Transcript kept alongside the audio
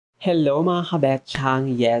Hello mga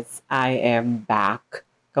kabetchang! Yes, I am back.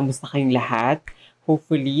 Kamusta kayong lahat?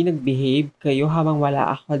 Hopefully, nag-behave kayo habang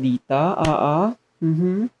wala ako dito. Oo.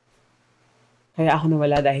 Kaya ako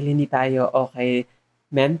nawala dahil hindi tayo okay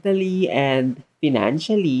mentally and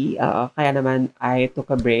financially. Kaya naman I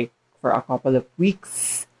took a break for a couple of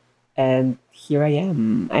weeks. And here I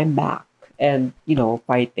am. I'm back. And,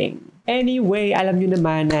 fighting. Anyway, alam nyo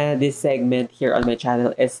naman na this segment here on my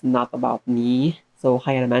channel is not about me. So,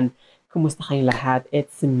 kaya naman, kumusta kayong lahat?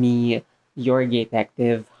 It's me, your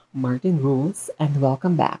detective, Martin Rules, and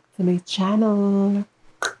welcome back to my channel.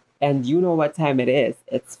 And you know what time it is.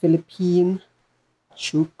 It's Philippine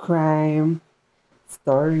True Crime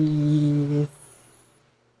Stories.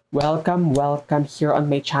 Welcome here on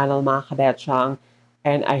my channel mga kabetchang.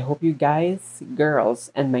 And I hope you guys,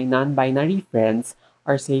 girls, and my non-binary friends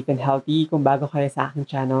are safe and healthy. Kung bago kayo sa aking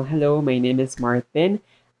channel, hello, my name is Martin.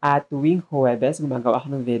 At tuwing Huwebes, gumagawa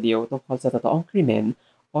ako ng video tungkol sa totoong krimen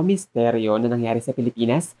o misteryo na nangyari sa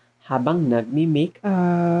Pilipinas habang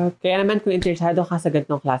nagmi-makeup. Kaya naman kung interesado ka sa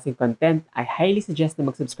ganitong klaseng content, I highly suggest na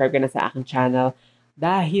mag-subscribe ka na sa aking channel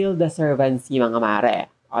dahil deservan si mga mare.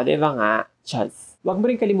 O diba nga? Chaz. Huwag mo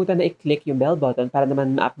rin kalimutan na i-click yung bell button para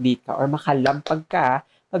naman ma-update ka or makalampag ka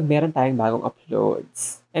pag meron tayong bagong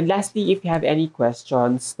uploads. And lastly, if you have any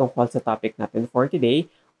questions tungkol sa topic natin for today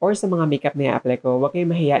or sa mga makeup na i-apply ko, huwag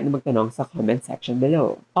kayong mahiya na magtanong sa comment section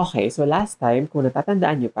below. Okay, so last time, kung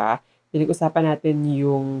natatandaan nyo pa, pinag-usapan natin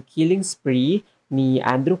yung killing spree ni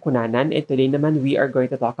Andrew Cunanan, and today naman we are going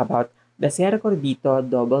to talk about the Sierra Cordito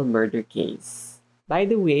double murder case. By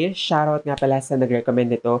the way, shoutout nga pala sa nag-recommend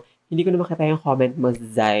nito. Hindi ko na makita yung comment mo,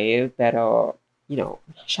 Zai, pero,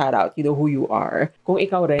 shoutout, you know who you are. Kung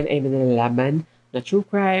ikaw rin ay manalalaman na true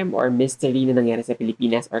crime or mystery na nangyari sa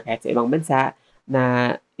Pilipinas or kahit sa ibang bansa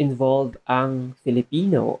na involve ang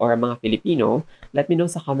Filipino or mga Filipino, let me know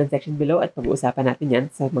sa comment section below at pag-uusapan natin yan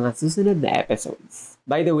sa mga susunod na episodes.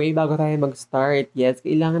 By the way, bago tayo mag-start, yes,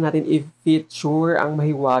 kailangan natin i-feature ang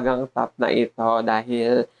mahiwagang top na ito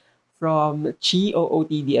dahil from Chi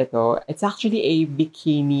OOTD ito. It's actually a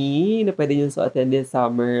bikini na pwede nyo suotin this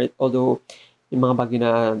summer. Although, yung mga bagyo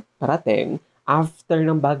na parating, after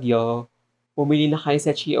ng bagyo, pumili na kayo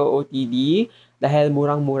sa Chi OOTD dahil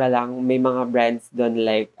murang-mura lang. May mga brands doon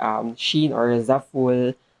like Shein or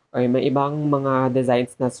Zaful or may ibang mga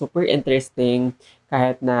designs na super interesting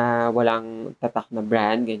kahit na walang tatak na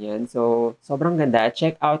brand, ganyan. So, sobrang ganda.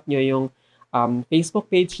 Check out nyo yung Facebook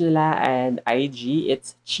page nila and IG,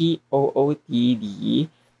 it's ChiOOTD.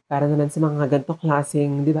 Para naman sa mga ganitong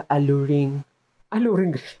klaseng, di ba, alluring,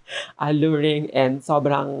 alluring and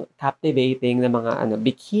sobrang captivating na mga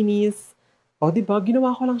bikinis. O, di ba,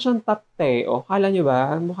 ginawa ko lang siyang top te. O, kala nyo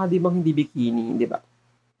ba, mukha di bang hindi bikini, di ba?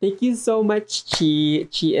 Thank you so much, Chi.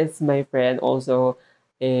 Chi is my friend, also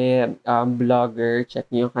a blogger.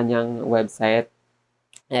 Check niyo yung kanyang website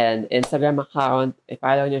and Instagram account,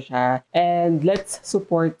 i-follow nyo siya. And let's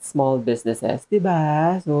support small businesses,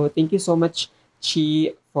 diba? So, thank you so much,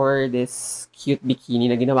 Chi, for this cute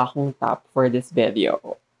bikini na ginawa kong top for this video.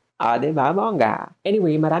 Diba? Bongga.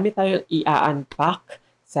 Anyway, marami tayong i-unpack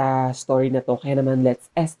sa story na to. Kaya naman, let's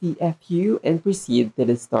STFU and proceed to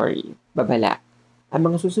the story. Babala. Ang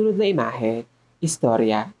mga susunod na imahe,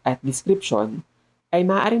 istorya, at description ay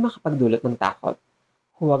maaaring makapagdulot ng takot.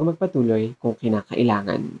 Huwag magpatuloy kung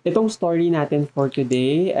kinakailangan. Itong story natin for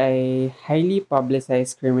today ay highly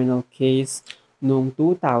publicized criminal case noong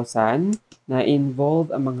 2000 na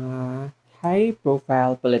involve ang mga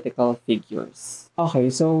high-profile political figures.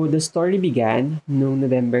 Okay, so the story began noong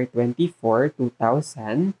November 24,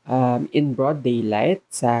 2000 in broad daylight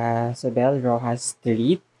sa Sobel Rojas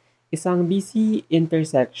Street, isang busy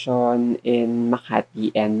intersection in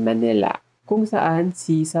Makati and Manila, kung saan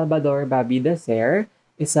si Salvador Bobby Dacer,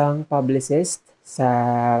 isang publicist sa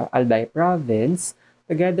Albay Province,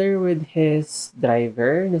 together with his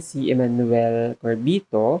driver na si Emmanuel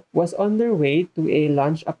Corbito, was on their way to a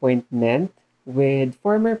lunch appointment with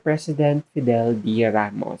former President Fidel D.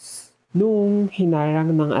 Ramos. Noong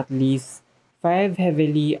hinarang ng at least 5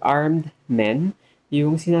 heavily armed men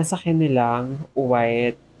yung sinasakyan nilang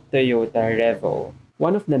white Toyota Revo.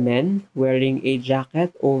 One of the men, wearing a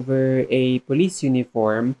jacket over a police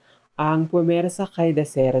uniform, ang pumersa kay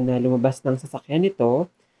Dacer na lumabas ng sasakyan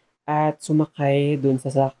nito at sumakay dun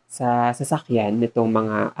sa sasakyan nitong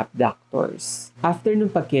mga abductors. After nung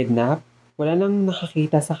pagkidnap, wala nang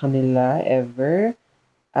nakakita sa kanila ever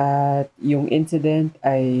at yung incident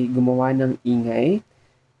ay gumawa ng ingay.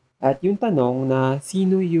 At yung tanong na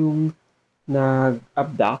sino yung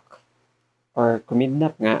nag-abduct or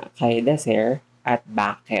kumidnap nga kay Dacer at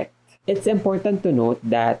bakit. It's important to note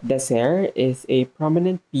that Dacer is a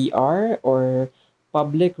prominent PR or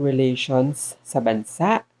public relations sa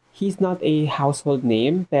bansa. He's not a household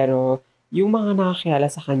name, pero yung mga nakakilala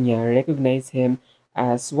sa kanya recognize him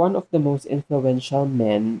as one of the most influential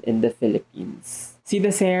men in the Philippines. Si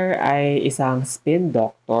Dacer ay isang spin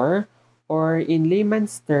doctor, or in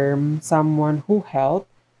layman's term, someone who help,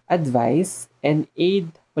 advise, and aid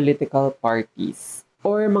political parties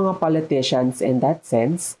or mga politicians in that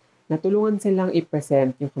sense na tulungan silang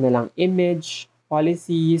i-present yung kanilang image,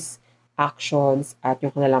 policies, actions, at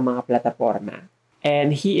yung kanilang mga plataforma.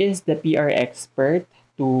 And he is the PR expert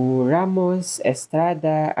to Ramos,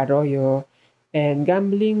 Estrada, Arroyo, and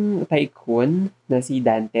gambling tycoon na si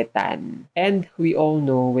Dante Tan. And we all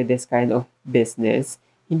know with this kind of business,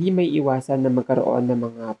 hindi may iwasan na magkaroon ng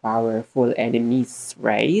mga powerful enemies,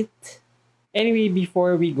 right? Anyway,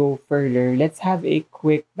 before we go further, let's have a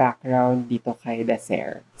quick background dito kay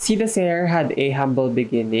Dacer. Si Dacer had a humble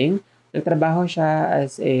beginning. Nagtrabaho siya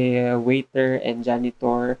as a waiter and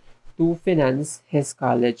janitor to finance his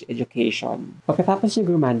college education. Pagkatapos niya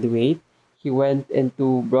graduate, he went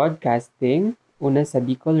into broadcasting, una sa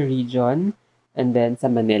Bicol region, and then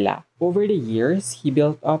sa Manila. Over the years, he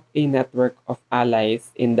built up a network of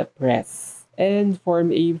allies in the press and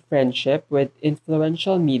formed a friendship with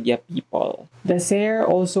influential media people. Dacer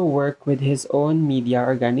also worked with his own media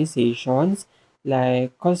organizations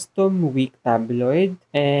like Custom Week Tabloid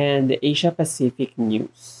and Asia Pacific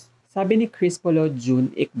News. Sabi ni Crispolo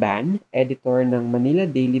June Ikban, editor ng Manila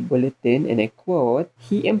Daily Bulletin, and I quote,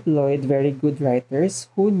 "He employed very good writers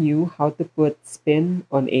who knew how to put spin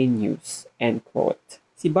on a news," end quote.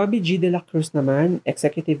 Si Bobby G. De La Cruz naman,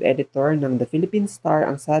 executive editor ng The Philippine Star,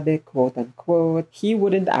 ang sabi, quote-unquote, "He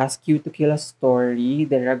wouldn't ask you to kill a story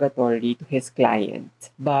derogatory to his client,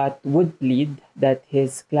 but would plead that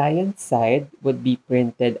his client's side would be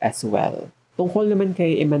printed as well." Tungkol naman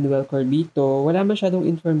kay Emmanuel Corbito, wala masyadong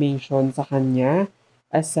information sa kanya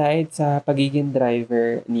aside sa pagiging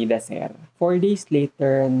driver ni Dacer. 4 days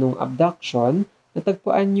later nung abduction,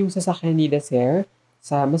 natagpuan yung sasakyan ni Dacer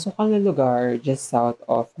sa masukal na lugar just south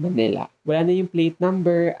of Manila. Wala na yung plate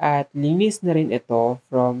number at linis na rin ito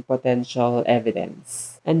from potential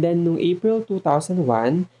evidence. And then, noong April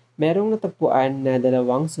 2001, merong natagpuan na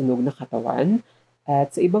 2 sunog na katawan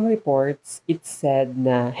at sa ibang reports, it said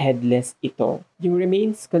na headless ito. Yung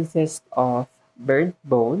remains consist of burnt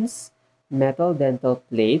bones, metal dental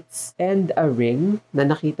plates, and a ring na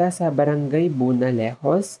nakita sa Barangay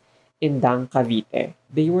Bunalejos, Indang, Cavite.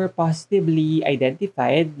 They were positively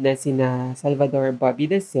identified na sina Salvador Bobby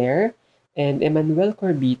Dacer and Emmanuel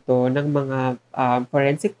Corbito ng mga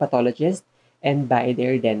forensic pathologist and by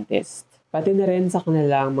their dentist. Pati na rin sa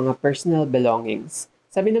kanilang mga personal belongings.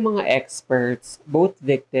 Sabi ng mga experts, both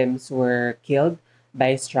victims were killed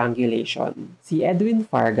by strangulation. Si Edwin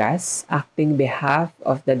Fargas, acting behalf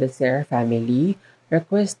of the Dacer family,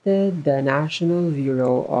 requested the National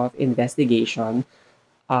Bureau of Investigation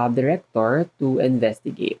director to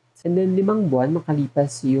investigate. And then 5 buwan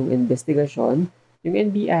makalipas yung investigasyon, yung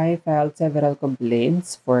NBI filed several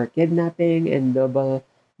complaints for kidnapping and double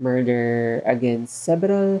murder against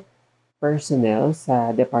several personnel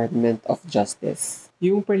sa Department of Justice.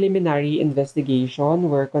 Yung preliminary investigation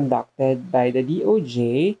were conducted by the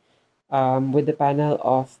DOJ with the panel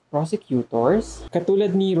of prosecutors,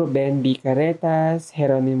 katulad ni Ruben B. Caretas,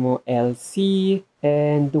 Jeronimo L. C.,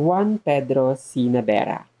 and Juan Pedro C.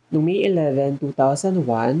 Navera. Noong May 11,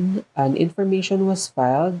 2001, an information was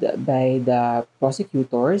filed by the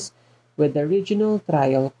prosecutors with the Regional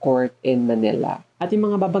Trial Court in Manila. At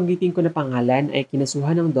yung mga babanggitin ko na pangalan ay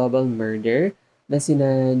kinasuhan ng double murder na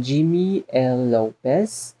sina Jimmy L.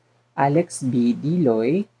 Lopez, Alex B.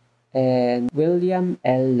 Diloy, and William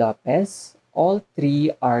L. Lopez. All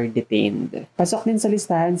 3 are detained. Pasok din sa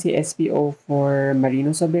listahan si SPO4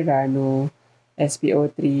 Marino Soberano,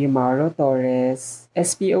 SPO3 Mauro Torres,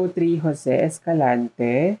 SPO3 Jose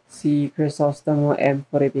Escalante, si Crisostomo M.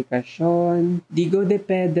 Purificacion, Digo de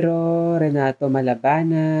Pedro, Renato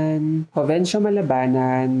Malabanan, Jovencio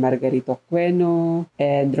Malabanan, Margarito Cueno,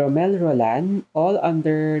 and Romel Rolan, all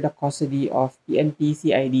under the custody of PNP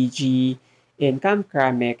CIDG in Camp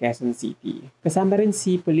Crame, Quezon City. Kasama rin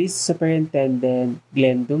si Police Superintendent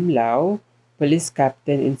Glenn Dumlao, Police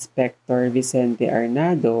Captain Inspector Vicente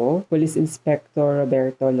Arnado, Police Inspector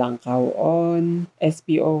Roberto Langcaon,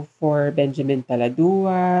 SPO4 Benjamin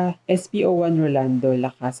Taladua, SPO1 Rolando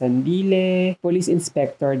Lacasandile, Police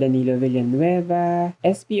Inspector Danilo Villanueva,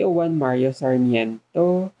 SPO1 Mario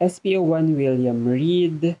Sarmiento, SPO1 William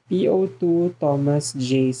Reed, PO2 Thomas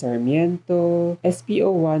J. Sarmiento,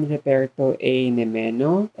 SPO1 Roberto A.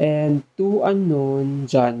 Nemeno, and 2 unknown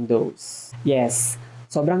John Does. Yes,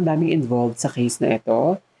 sobrang daming involved sa case na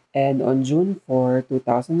ito, and on June 4,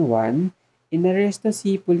 2001, inaresto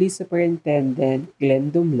si Police Superintendent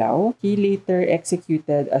Glenn Dumlao. He later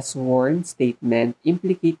executed a sworn statement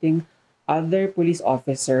implicating other police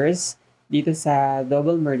officers dito sa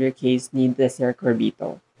double murder case ni Desir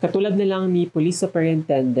Corbito. Katulad na lang ni Police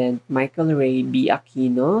Superintendent Michael Ray B.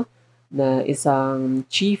 Aquino na isang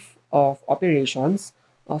Chief of Operations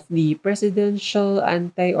of the Presidential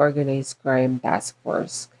Anti-Organized Crime Task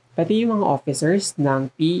Force. Pati yung mga officers ng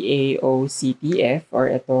PAOCTF or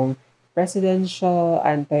itong Presidential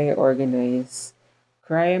Anti-Organized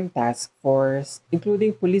Crime Task Force,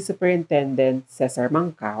 including Police Superintendent Cesar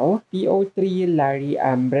Mancao, PO3 Larry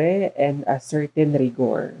Ambre, and a certain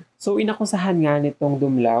Rigor. So inakusahan nga nitong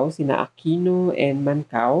Dumlao sina Aquino and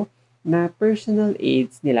Mancao na personal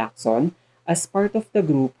aides ni Lacson as part of the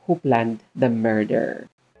group who planned the murder.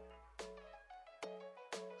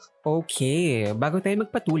 Okay, bago tayo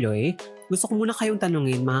magpatuloy, gusto ko muna kayong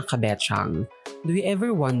tanungin mga kabetsyang, do you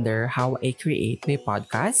ever wonder how I create my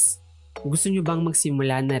podcast? Gusto nyo bang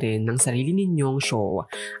magsimula na rin ng sarili ninyong show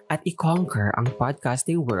at i-conquer ang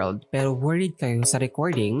podcasting world pero worried kayo sa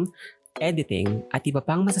recording, editing at iba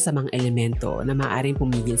pang masasamang elemento na maaaring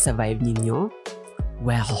pumigil sa vibe ninyo?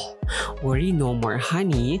 Well, worry no more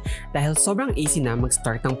honey dahil sobrang easy na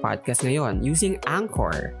mag-start ng podcast ngayon using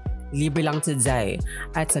Anchor. Libre lang today.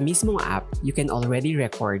 At sa mismong app, you can already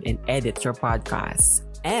record and edit your podcast.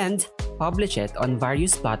 And publish it on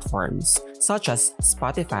various platforms such as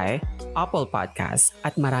Spotify, Apple Podcasts,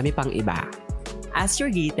 at marami pang iba. As your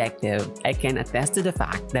detective, I can attest to the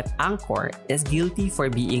fact that Anchor is guilty for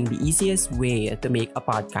being the easiest way to make a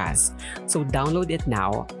podcast. So download it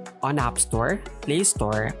now on App Store, Play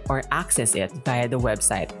Store, or access it via the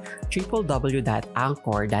website www.anchor.fm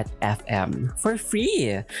for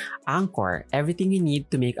free. Anchor, everything you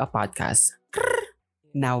need to make a podcast.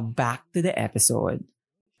 Now back to the episode.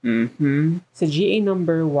 Sa GA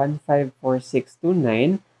number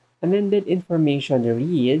 154629, amended information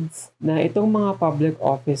reads na itong mga public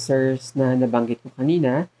officers na nabanggit ko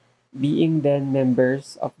kanina, being then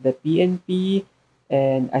members of the PNP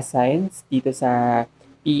and assigns dito sa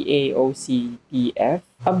PAOCTF,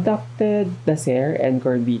 abducted Desir and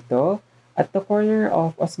Corbito at the corner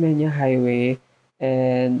of Osmeña Highway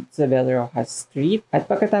and Isabel Rojas Street, at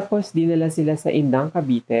pagkatapos dinala sila sa Indang,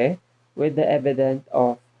 Cavite with the evidence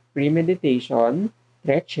of premeditation,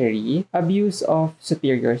 treachery, abuse of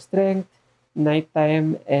superior strength,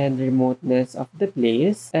 nighttime and remoteness of the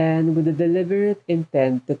place, and with the deliberate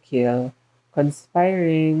intent to kill,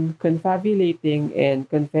 conspiring, confabulating,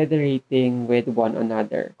 and confederating with one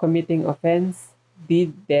another, committing offense,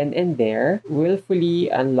 did then and there,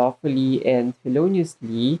 willfully, unlawfully, and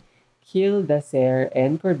feloniously kill Desir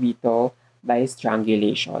and Corbito by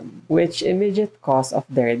strangulation, which immediate cause of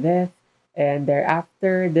their death, and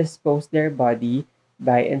thereafter dispose their body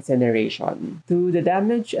by incineration, to the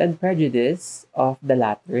damage and prejudice of the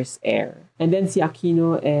latter's heir. And then si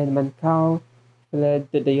Aquino and Mancao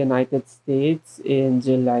fled to the United States in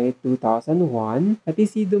July 2001, pati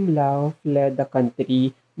si Dumlao fled the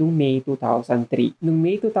country noong May 2003. Noong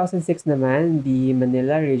May 2006 naman, the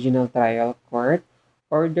Manila Regional Trial Court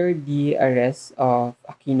ordered the arrest of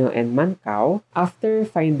Aquino and Mancao after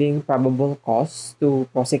finding probable cause to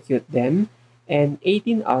prosecute them and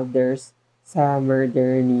 18 others sa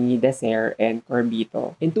murder ni Desir and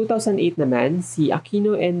Corbito. In 2008 naman, si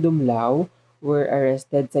Aquino and Dumlao were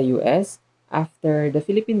arrested sa US after the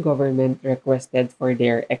Philippine government requested for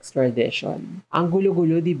their extradition. Ang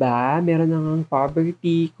gulo-gulo, di ba? Meron nang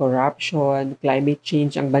poverty, corruption, climate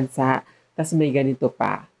change ang bansa, tas may ganito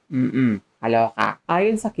pa. Kaloka.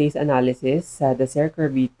 Ayon sa case analysis sa Desir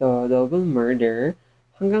Corbito double murder,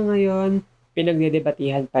 hanggang ngayon,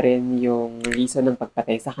 pinagdedebatihan pa rin yung reason ng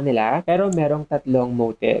pagpatay sa kanila, pero merong tatlong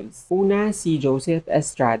motives. Una, si Joseph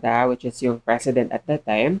Estrada, which is yung president at that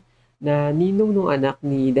time, na ninong nung anak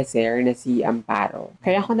ni Desir na si Amparo.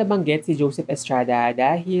 Kaya ako nabanggit si Joseph Estrada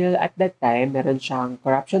dahil at that time meron siyang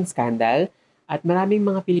corruption scandal at maraming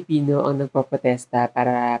mga Pilipino ang nagpoprotesta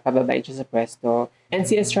para pababain siya sa pwesto. And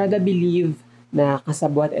si Estrada believe na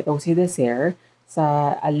kasabwat itong si Desir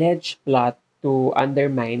sa alleged plot to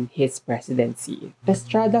undermine his presidency.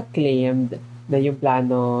 Estrada claimed na yung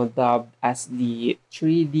plano dubbed as the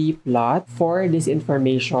 3D plot for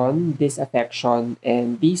disinformation, disaffection,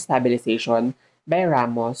 and destabilization by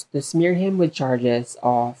Ramos to smear him with charges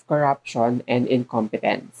of corruption and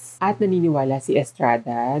incompetence. At naniniwala si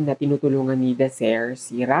Estrada na tinutulungan ni Deser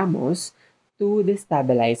si Ramos to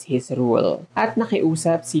destabilize his rule. At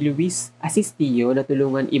nakiusap si Luis Asistillo na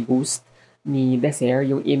tulungan i-boost ni Deser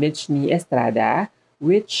yung image ni Estrada,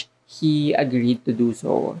 which he agreed to do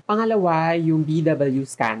so. Pangalawa, yung BW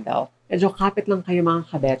scandal. Medyo kapit lang kayo mga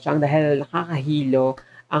kabetsyang dahil nakakahilo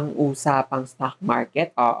ang usapang stock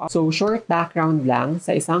market. So, short background lang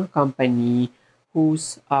sa isang company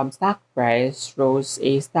whose stock price rose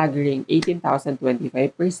a staggering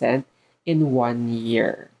 18,025% in 1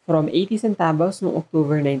 year. From 80 centavos noong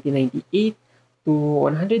October 1998 to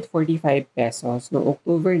 145 pesos noong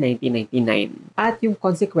October 1999. At yung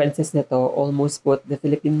consequences nito almost put the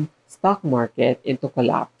Philippine stock market into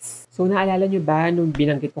collapse. So naalala nyo ba nung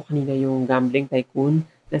binanggit ko kanina yung gambling tycoon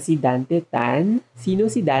na si Dante Tan? Sino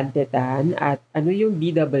si Dante Tan at ano yung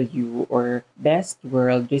BW or Best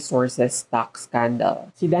World Resources Stock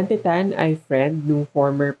Scandal? Si Dante Tan ay friend ng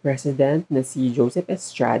former president na si Joseph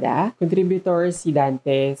Estrada. Contributor si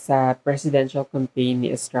Dante sa presidential campaign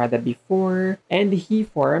ni Estrada before, and he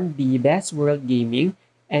formed the Best World Gaming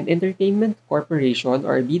and Entertainment Corporation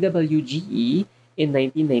or BWGE in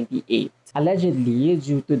 1998. Allegedly,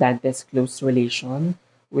 due to Dante's close relation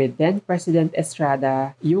with then-President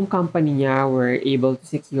Estrada, yung company niya were able to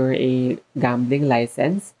secure a gambling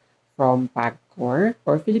license from PAGCOR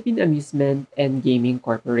or Philippine Amusement and Gaming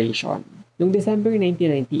Corporation. Noong December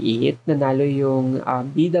 1998, nanalo yung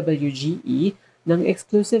BWGE ng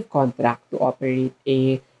exclusive contract to operate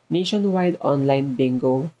a nationwide online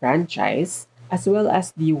bingo franchise as well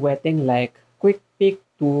as the wedding-like Quick Pick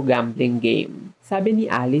 2 gambling game. Sabi ni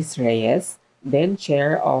Alice Reyes, then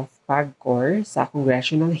chair of PAGCOR sa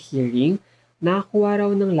congressional hearing, nakakuha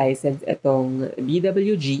raw ng license itong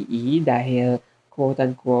BWGE dahil,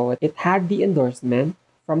 quote-unquote, it had the endorsement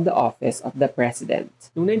from the Office of the President.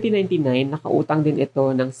 Noong 1999, nakautang din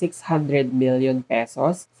ito ng 600 million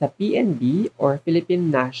pesos sa PNB or Philippine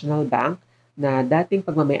National Bank na dating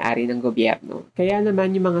pagmamayari ng gobyerno. Kaya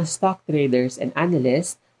naman yung mga stock traders and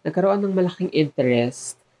analysts nagkaroon ng malaking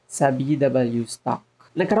interest sa BW stock.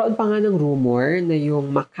 Nagkaroon pa nga ng rumor na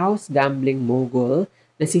yung Macau's gambling mogul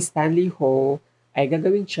na si Stanley Ho ay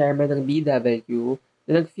gagawing chairman ng BW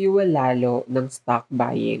na nag-fuel lalo ng stock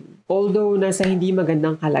buying. Although nasa hindi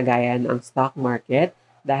magandang kalagayan ang stock market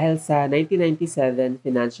dahil sa 1997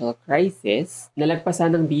 financial crisis,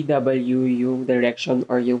 nalagpasan ng BW yung direction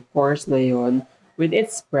or yung course na yon with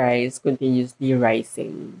its price continuously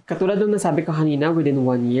rising. Katulad ng nasabi ko kanina, within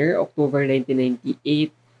 1 year, October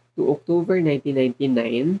 1998 to October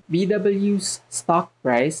 1999, BW's stock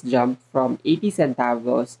price jumped from 80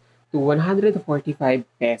 centavos to 145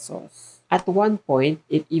 pesos. At one point,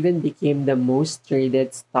 it even became the most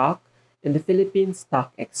traded stock in the Philippine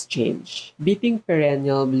Stock Exchange, beating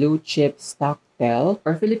perennial blue-chip Stocktel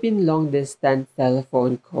or Philippine Long-Distance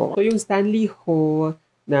Telephone Co. So yung Stanley Ho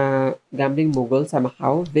na gambling mogul sa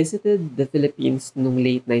Macau visited the Philippines noong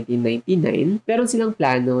late 1999. Meron silang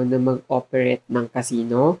plano na mag-operate ng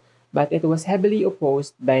casino, but it was heavily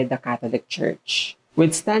opposed by the Catholic Church,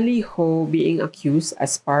 with Stanley Ho being accused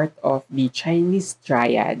as part of the Chinese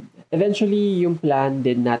Triad. Eventually, yung plan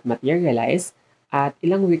did not materialize at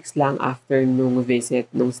ilang weeks lang after nung visit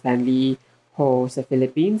ng Stanley Ho sa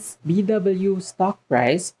Philippines, BW stock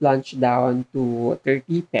price plunged down to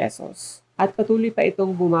 30 pesos. At patuloy pa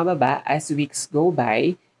itong bumababa as weeks go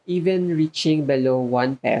by, even reaching below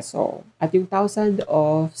 1 peso. At yung thousands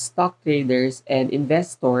of stock traders and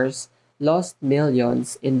investors lost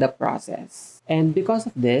millions in the process. And because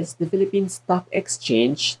of this, the Philippine Stock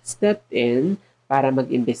Exchange stepped in para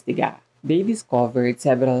mag-imbestiga. They discovered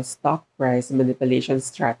several stock price manipulation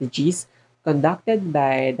strategies conducted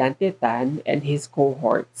by Dante Tan and his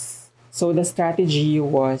cohorts. So the strategy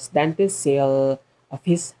was Dante's sale of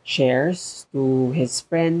his shares to his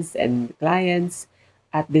friends and clients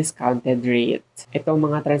at discounted rate. Itong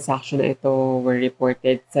mga transaction na ito were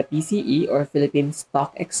reported sa PCE or Philippine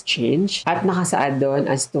Stock Exchange at nakasaad doon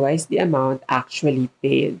as twice the amount actually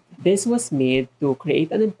paid. This was made to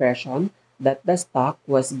create an impression that the stock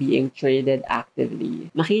was being traded actively.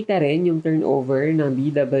 Nakita rin yung turnover ng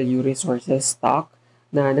BW Resources stock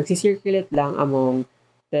na nagsisirculate lang among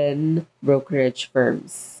 10 brokerage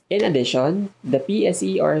firms. In addition, the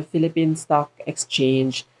PSE or Philippine Stock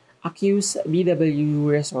Exchange accused BW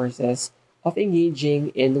Resources of engaging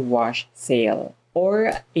in wash sale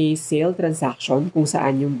or a sale transaction kung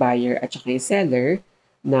saan yung buyer at saka yung seller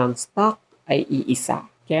ng stock ay iisa.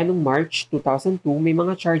 Kaya noong March 2002, may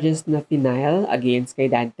mga charges na final against kay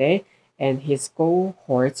Dante and his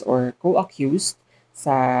cohorts or co-accused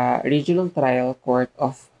sa Regional Trial Court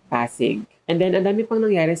of Pasig. And then, ang dami pang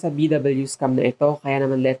nangyari sa BW scam na ito, kaya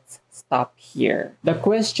naman let's stop here. The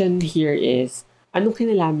question here is, anong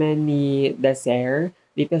kinalaman ni Dacer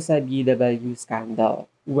dito sa BW scandal?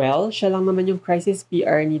 Well, siya lang naman yung crisis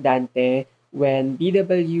PR ni Dante when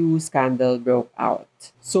BW scandal broke out.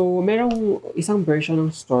 So, merong isang version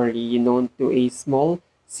ng story known to a small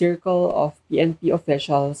circle of PNP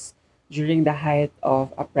officials during the height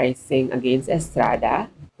of uprising against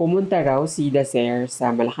Estrada. Pumunta raw si Dacer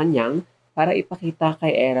sa Malacanang para ipakita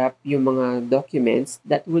kay Erap yung mga documents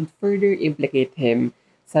that would further implicate him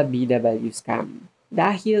sa BW scam.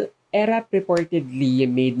 Dahil Erap reportedly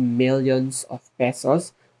made millions of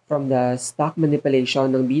pesos from the stock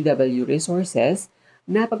manipulation ng BW Resources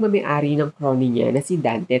na pagmamayari ng crony niya na si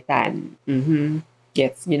Dante Tan.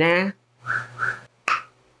 Gets niyo na?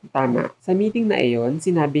 Tama. Sa meeting na iyon,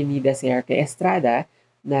 sinabi ni Dacer kay Estrada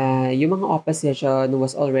na yung mga opposition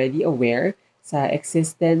was already aware sa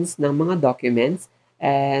existence ng mga documents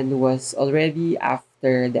and was already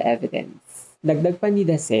after the evidence. Dagdag pa ni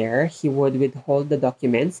Dacer, he would withhold the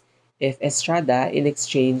documents if Estrada in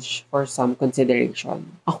exchange for some consideration.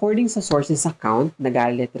 According sa sources account,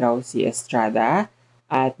 nagalit raw si Estrada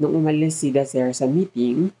at nung umalis si Dacer sa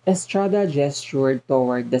meeting, Estrada gestured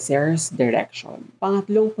toward Dacer's direction.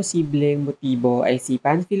 Pangatlong posibleng motibo ay si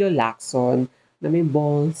Panfilo Lacson na may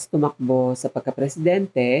balls tumakbo sa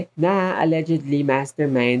pagkapresidente na allegedly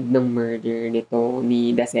mastermind ng murder nito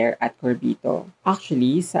ni Dacer at Corbito.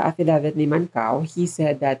 Actually, sa affidavit ni Mancao, he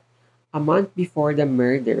said that a month before the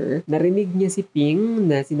murder, narinig niya si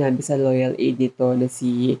Ping na sinabi sa loyal aide nito na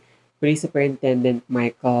si Police Superintendent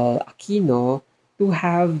Michael Aquino to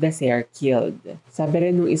have Dacer killed. Sabi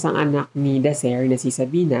rin nung isang anak ni Dacer na si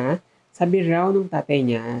Sabina, sabi raw nung tatay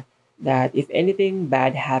niya that if anything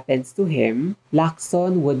bad happens to him,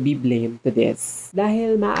 Lacson would be blamed to this.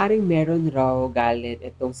 Dahil maaring meron raw galit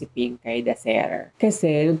itong si Ping kay Dacer.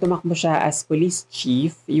 Kasi nung tumakbo siya as police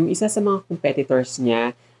chief, yung isa sa mga competitors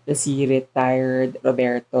niya na si retired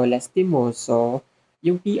Roberto Lastimoso,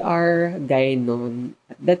 yung PR guy noon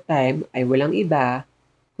at that time ay walang iba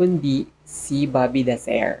kundi si Bobby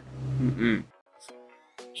Dacer.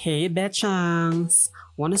 Hey Betchangs!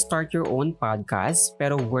 Wanna start your own podcast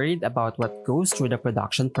pero worried about what goes through the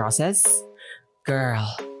production process? Girl,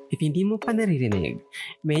 if hindi mo pa naririnig,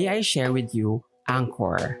 may I share with you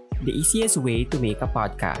Anchor, the easiest way to make a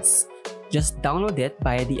podcast. Just download it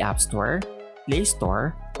via the App Store, Play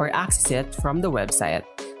Store, or access it from the website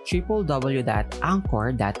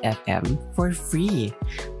www.anchor.fm for free.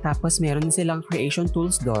 Tapos meron silang creation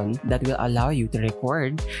tools doon that will allow you to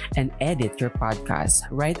record and edit your podcast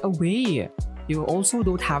right away. You also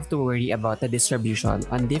don't have to worry about the distribution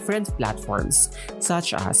on different platforms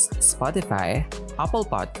such as Spotify, Apple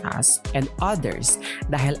Podcasts, and others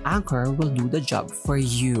dahil Anchor will do the job for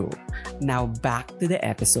you. Now back to the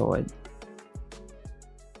episode.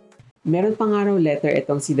 Meron pang araw letter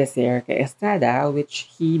itong si Dacer kay Estrada which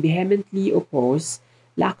he vehemently opposed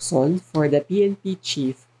Lacson for the PNP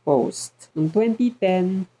chief post. Noong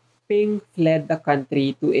 2010, Ping fled the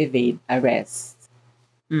country to evade arrest.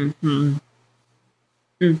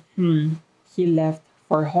 He left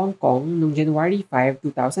for Hong Kong noong January 5,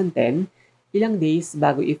 2010, ilang days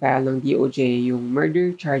bago i-file ng DOJ yung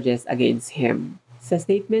murder charges against him. Sa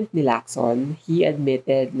statement ni Lacson, he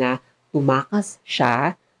admitted na tumakas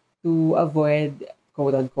siya to avoid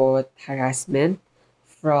quote-unquote harassment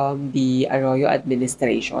from the Arroyo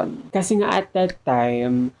administration. Kasi nga at that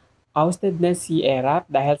time, ousted na si Erap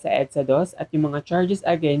dahil sa EDSA 2 at yung mga charges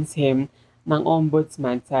against him ng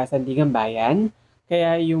ombudsman sa Sandigan Bayan.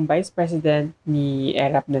 Kaya yung vice president ni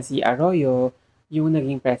Erap na si Arroyo yung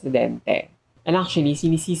naging presidente. And actually,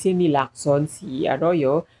 sinisisi ni Lacson si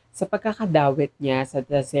Arroyo sa pagkakadawit niya sa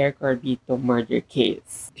Dacer Corbito murder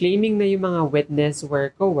case, claiming na yung mga witness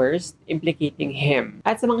were coerced, implicating him.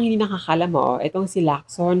 At sa mga hindi nakakala mo, itong si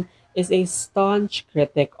Lacson is a staunch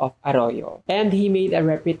critic of Arroyo. And he made a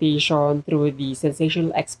reputation through the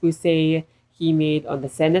sensational expose he made on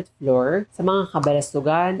the Senate floor sa mga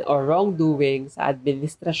kabalastugan o wrongdoing sa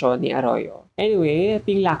administrasyon ni Arroyo. Anyway,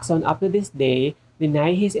 Ping Lacson up to this day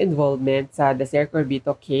deny his involvement sa Dacer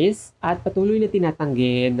Corbito case at patuloy na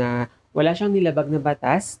tinatanggi na wala siyang nilabag na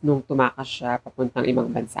batas nung tumakas siya papuntang ibang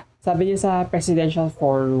bansa. Sabi niya sa Presidential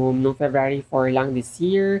Forum noong February 4 lang this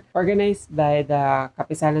year, organized by the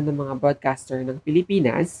Kapisanan ng mga Broadcaster ng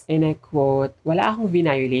Pilipinas, and I quote, "Wala akong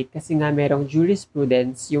violate kasi nga merong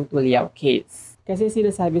jurisprudence yung Tulliao case." Kasi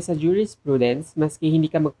sinasabi sa jurisprudence, maski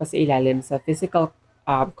hindi ka magpasailalim sa physical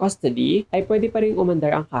custody, ay pwede pa rin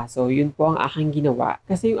umandar ang kaso. Yun po ang aking ginawa.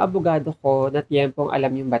 Kasi yung abogado ko na tiyempong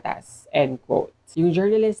alam yung batas. End quote. Yung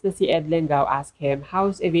journalist na si Ed Lengao asked him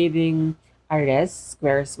how's evading arrest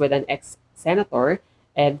squares with an ex-senator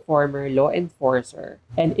and former law enforcer,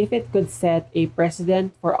 and if it could set a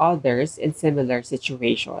precedent for others in similar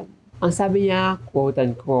situation. Ang sabi niya,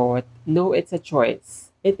 quote-unquote, no, it's a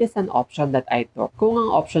choice. It is an option that I took. Kung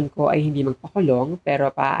ang option ko ay hindi magpakulong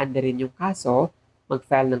pero paandarin yung kaso,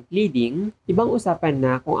 mag-file ng pleading, ibang usapan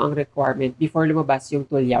na kung ang requirement before lumabas yung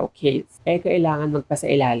Tulyao case, kailangan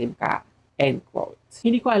magpasailalim ka. End quote.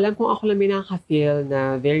 Hindi ko alam kung ako lang may nakaka-feel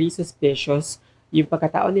na very suspicious yung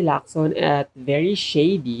pagkatao ni Lacson at very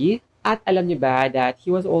shady. At alam niyo ba that he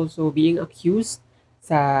was also being accused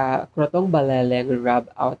sa Crotong Baleleng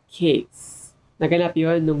rub-out case. Naganap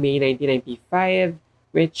yun noong May 1995,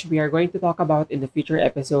 which we are going to talk about in the future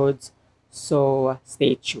episodes, so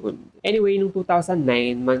stay tuned. Anyway, noong 2009,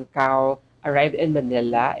 Mancao arrived in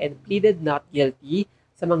Manila and pleaded not guilty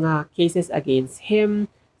sa mga cases against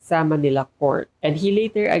him sa Manila court, and he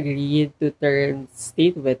later agreed to turn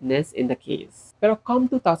state witness in the case. Pero come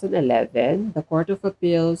 2011, the Court of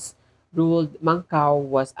Appeals ruled Mancao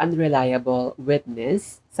was unreliable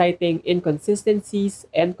witness, citing inconsistencies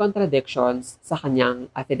and contradictions sa kanyang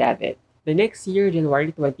affidavit. The next year, January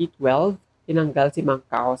 2012, tinanggal si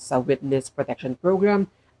Mancao sa Witness Protection Program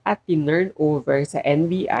at tinurn over sa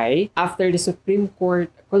NBI after the Supreme Court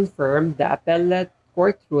confirmed the appellate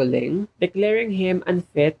court ruling declaring him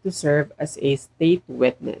unfit to serve as a state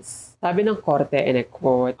witness. Sabi ng korte, and I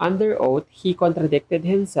quote, under oath, he contradicted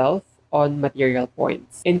himself on material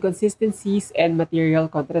points. Inconsistencies and material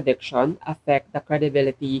contradiction affect the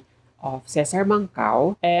credibility of Cesar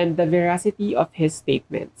Mancao and the veracity of his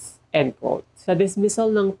statements. End quote. Sa dismissal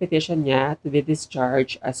ng petition niya to be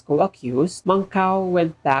discharged as co-accused, Mancao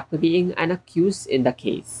went back to being an accused in the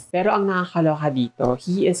case. Pero ang nakakaloka dito,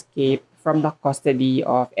 he escaped from the custody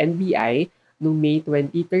of NBI noong May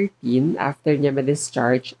 2013 after niya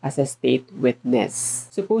ma-discharge as a state witness.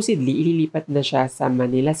 Supposedly, ililipat na siya sa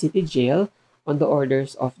Manila City Jail on the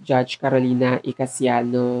orders of Judge Carolina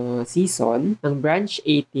Icasiano Sison ng Branch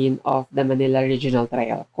 18 of the Manila Regional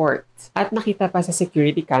Trial Court. At nakita pa sa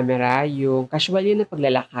security camera yung casual na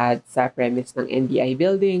paglalakad sa premise ng NBI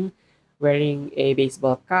building, wearing a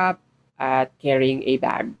baseball cap at carrying a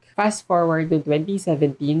bag. Fast forward noong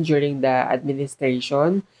 2017 during the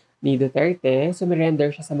administration ni Duterte,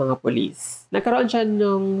 sumurrender siya sa mga pulis. Nagkaroon siya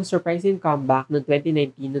ng surprising comeback noong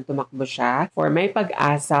 2019 nung tumakbo siya for May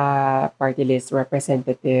Pag-asa party list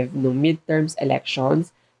representative noong midterms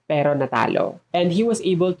elections pero natalo. And he was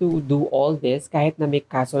able to do all this kahit na may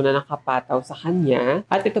kaso na nakapataw sa kanya.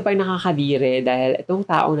 At ito pa'y nakakadire dahil itong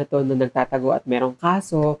tao na to na nagtatago at merong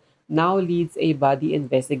kaso now leads a body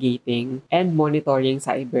investigating and monitoring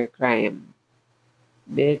cybercrime.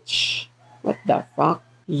 Bitch, what the fuck?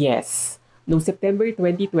 Yes. Noong September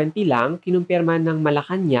 2020 lang, kinumpirma ng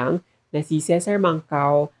Malacanang na si Cesar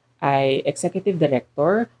Mancao ay Executive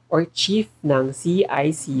Director or Chief ng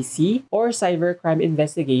CICC or Cybercrime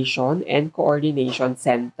Investigation and Coordination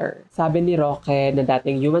Center. Sabi ni Roque na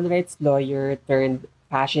dating human rights lawyer turned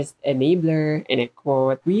fascist enabler, and I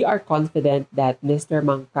quote, we are confident that Mr.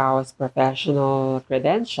 Mancao's professional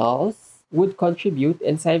credentials would contribute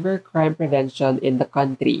in cybercrime prevention in the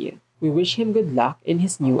country. We wish him good luck in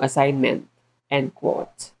his new assignment. End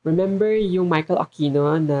quote. Remember yung Michael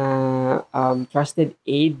Aquino na trusted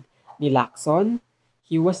aide ni Lacson?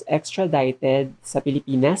 He was extradited sa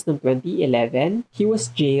Pilipinas noong 2011. He was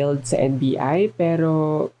jailed sa NBI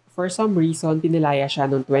pero for some reason pinalaya siya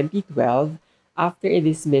noong 2012 after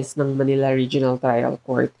i-dismiss ng Manila Regional Trial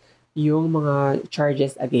Court yung mga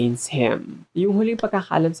charges against him. Yung huling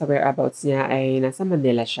pagkakaalam sa whereabouts niya ay nasa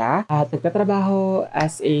Manila siya at nagtatrabaho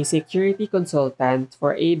as a security consultant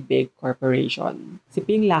for a big corporation. Si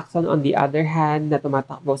Ping Lacson on the other hand na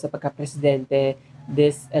tumatakbo sa pagka-presidente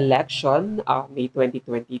this election of May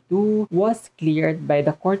 2022 was cleared by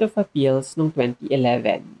the Court of Appeals noong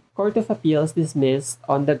 2011. Court of Appeals dismissed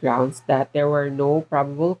on the grounds that there were no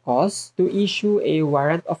probable cause to issue a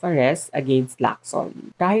warrant of arrest against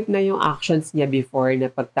Lacson. Kahit na yung actions niya before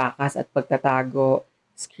na pagtakas at pagtatago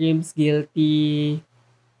screams guilty.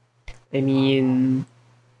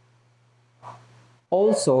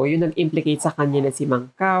 Also, yung nag-implicate sa kanya na si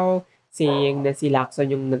Mancao, saying na si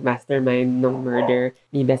Lacson yung nag-mastermind ng murder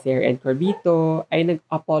ni Dacer and Corbito, ay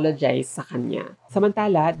nag-apologize sa kanya.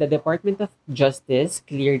 Samantala, the Department of Justice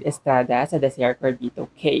cleared Estrada sa Dacer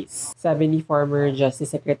Corbito case. Sabi ni former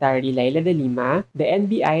Justice Secretary Laila de Lima, the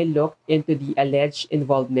NBI looked into the alleged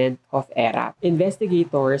involvement of ERAP.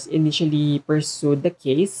 Investigators initially pursued the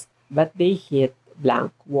case, but they hit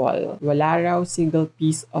blank wall. Wala raw single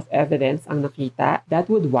piece of evidence ang nakita that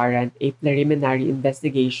would warrant a preliminary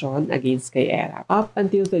investigation against kay Erap. Up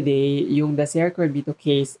until today, yung Dacer Corbito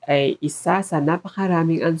case ay isa sa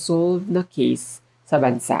napakaraming unsolved na case sa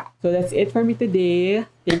bansa. So that's it for me today.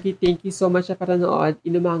 Thank you so much sa panonood.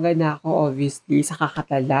 Inumaga na ako obviously sa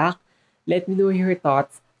kakatalak. Let me know your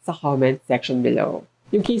thoughts sa comment section below.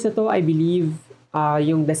 Yung case na to, I believe,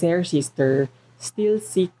 yung Dacer sister still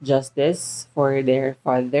seek justice for their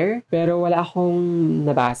father. Pero wala akong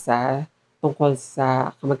nabasa tungkol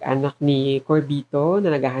sa kamag-anak ni Corbito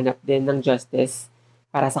na naghahanap din ng justice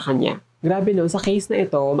para sa kanya. Grabe no, sa case na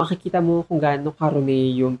ito, makikita mo kung gaano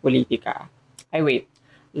karumi yung politika. Ay wait,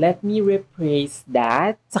 let me rephrase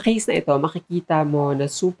that. Sa case na ito, makikita mo na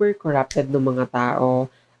super corrupted ng mga tao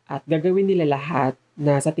at gagawin nila lahat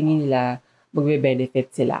na sa tingin nila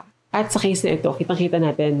magbe-benefit sila. At sa case na ito, kitang-kita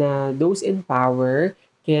natin na those in power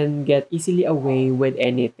can get easily away with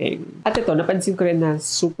anything. At ito, napansin ko rin na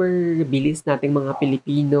super bilis nating mga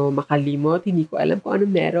Pilipino makalimot. Hindi ko alam kung ano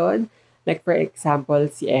meron. Like for example,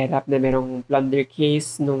 si Erap na merong plunder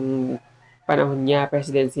case nung panahon niya,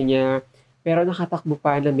 presidency niya. Pero nakatakbo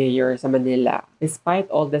pa na mayor sa Manila. Despite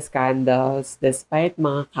all the scandals, despite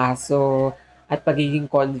mga kaso, at pagiging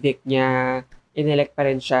convict niya, inelect pa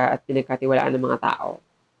rin siya at pinagkatiwalaan ng mga tao.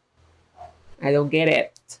 I don't get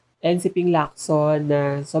it. And si Ping Lacson na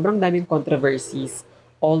sobrang daming controversies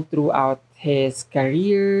all throughout his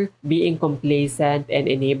career, being complacent and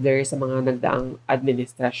enabler sa mga nagdaang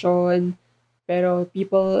administrasyon. Pero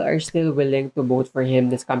people are still willing to vote for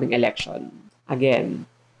him this coming election. Again,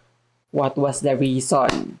 what was the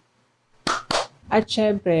reason? At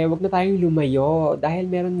syempre, wag na tayong lumayo dahil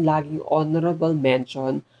meron laging honorable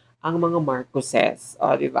mention ang mga Marcoses.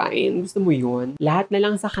 O, diba? Gusto mo yun? Lahat na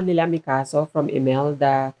lang sa kanila may kaso from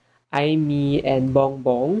Imelda, Aimee, and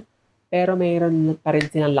Bongbong. Pero mayroon pa rin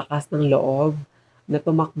silang lakas ng loob na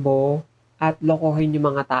tumakbo at lokohin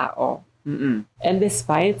yung mga tao. And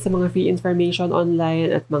despite sa mga free information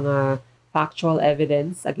online at mga factual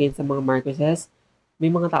evidence against sa mga Marcoses,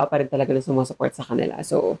 may mga tao pa rin talaga na sumusupport sa kanila.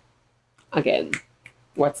 So, again,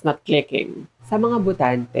 what's not clicking? Sa mga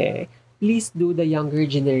botante, please do the younger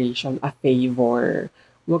generation a favor.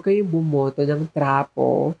 Huwag kayong bumoto ng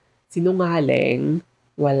trapo, sinungaling,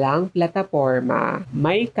 walang plataforma,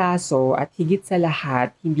 may kaso at higit sa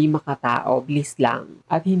lahat, hindi makatao, please lang.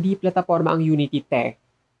 At hindi plataforma ang Unity Tech.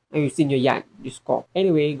 Ayusin nyo yan, Diyos ko.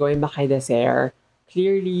 Anyway, going back kay Dacer,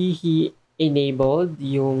 clearly he enabled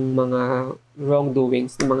yung mga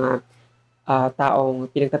wrongdoings ng mga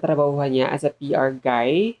taong pinagtatrabahuhan niya as a PR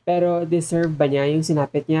guy. Pero deserve ba niya yung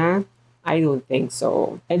sinapit niya? I don't think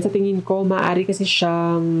so. And sa tingin ko, maaari kasi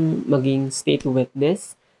siyang maging state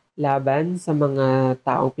witness laban sa mga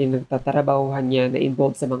taong pinagtatrabahuhan niya na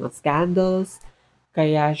involved sa mga scandals.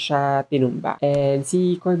 Kaya siya tinumba. And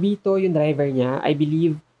si Corbito, yung driver niya, I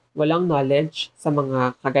believe walang knowledge sa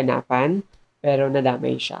mga kaganapan, pero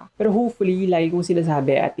nadamay siya. Pero hopefully, like kung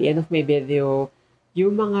sinasabi at the end of my video,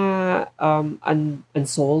 yung mga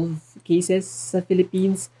unsolved cases sa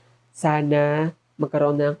Philippines, sana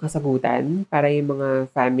magkaroon ng kasagutan para yung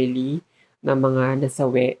mga family ng mga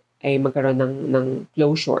nasawi ay magkaroon ng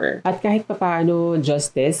closure. At kahit papaano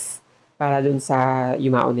justice para dun sa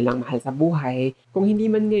yumao nilang mahal sa buhay, kung hindi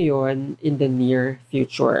man ngayon, in the near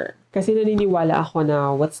future. Kasi naniniwala ako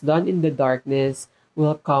na what's done in the darkness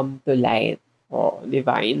will come to light. Oh,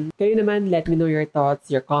 divine. Kayo naman, let me know your thoughts,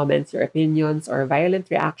 your comments, your opinions, or violent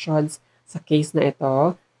reactions sa case na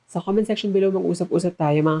ito. Sa comment section below, mag-usap-usap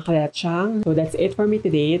tayo mga kalatsyang. So that's it for me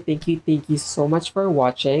today. Thank you so much for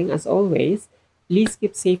watching. As always, please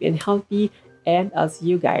keep safe and healthy, and I'll see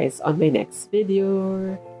you guys on my next video.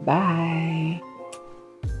 Bye!